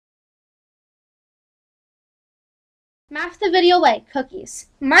Math the video away. Cookies.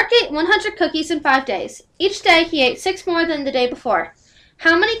 Mark ate 100 cookies in 5 days. Each day he ate 6 more than the day before.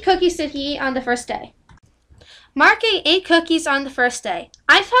 How many cookies did he eat on the first day? Mark ate 8 cookies on the first day.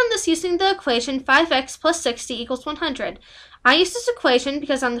 I found this using the equation 5x plus 60 equals 100. I used this equation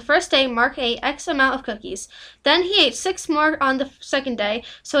because on the first day Mark ate X amount of cookies. Then he ate 6 more on the second day,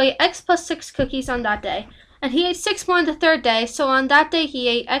 so he ate X plus 6 cookies on that day. And he ate 6 more on the third day, so on that day he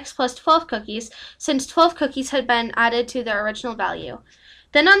ate X plus 12 cookies, since 12 cookies had been added to their original value.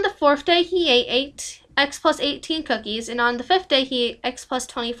 Then on the fourth day he ate X plus 18 cookies, and on the fifth day he ate X plus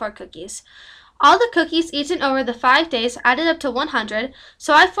 24 cookies. All the cookies eaten over the 5 days added up to 100,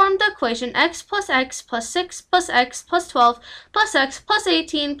 so I formed the equation X plus 6 plus X plus 12 plus X plus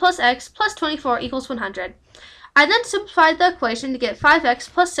 18 plus X plus 24 equals 100. I then simplified the equation to get 5x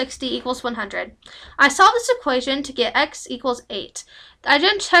plus 60 equals 100. I solved this equation to get x equals 8. I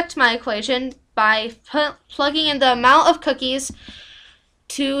then checked my equation by plugging in the amount of cookies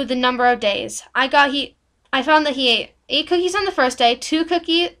to the number of days. I found that he ate 8 cookies on the first day,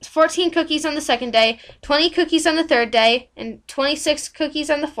 14 cookies on the second day, 20 cookies on the third day, and 26 cookies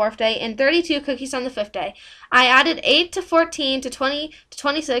on the fourth day, and 32 cookies on the fifth day. I added 8 to 14 to 20 to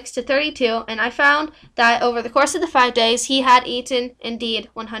 26 to 32, and I found that over the course of the 5 days, he had eaten, indeed,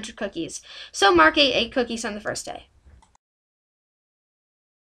 100 cookies. So Mark ate 8 cookies on the first day.